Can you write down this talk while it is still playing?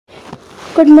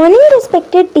Good morning,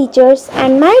 respected teachers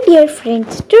and my dear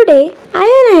friends. Today, I,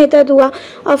 Anahita Dua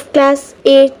of class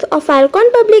 8th of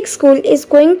Ahlcon Public School is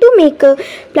going to make a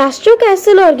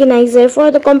Plastocastle organizer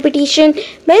for the competition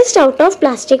Best Out of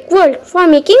Plastic World. For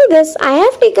making this, I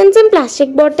have taken some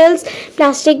plastic bottles,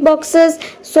 plastic boxes,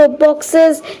 soap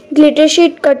boxes, glitter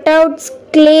sheet cutouts,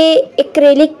 clay,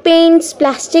 acrylic paints,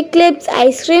 plastic clips,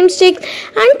 ice cream sticks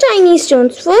and Chinese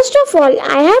stones. First of all,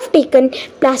 I have taken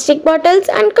plastic bottles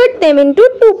and cut them into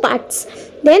two parts.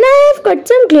 Then I have cut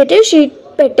some glitter sheet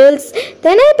petals.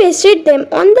 Then I pasted them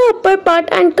on the upper part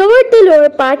and covered the lower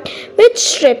part with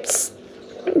strips.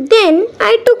 Then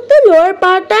I took the lower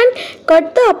part and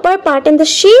cut the upper part in the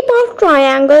shape of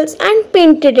triangles and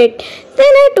painted it.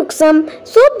 Then I took some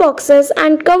soap boxes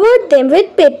and covered them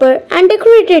with paper and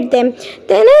decorated them.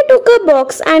 Then I took a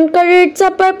box and cut its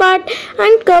upper part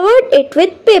and covered it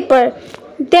with paper.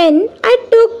 Then I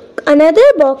took another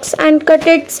box and cut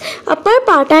its upper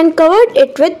part and covered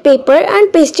it with paper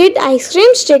and pasted ice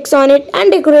cream sticks on it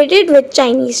and decorated with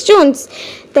Chinese stones.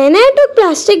 Then I took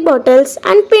plastic bottles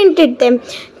and painted them.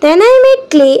 Then I made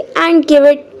clay and gave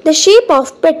it the shape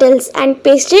of petals and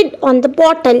pasted on the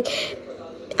bottle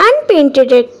and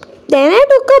painted it. Then I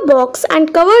took a box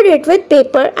and covered it with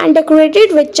paper and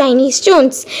decorated with Chinese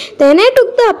stones. Then I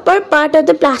took the upper part of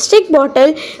the plastic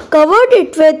bottle, covered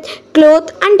it with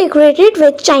cloth and decorated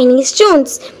with Chinese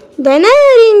stones. Then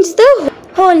I arranged the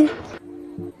whole.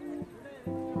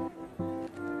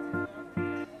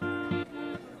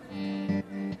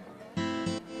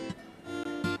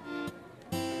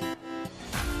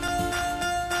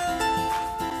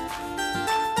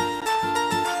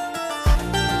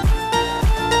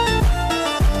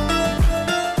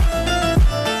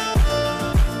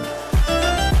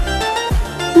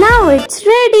 Now it's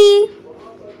ready.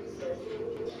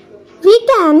 We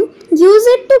can use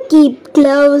it to keep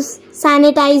gloves,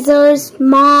 sanitizers,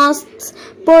 masks,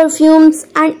 perfumes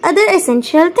and other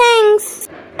essential things.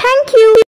 Thank you.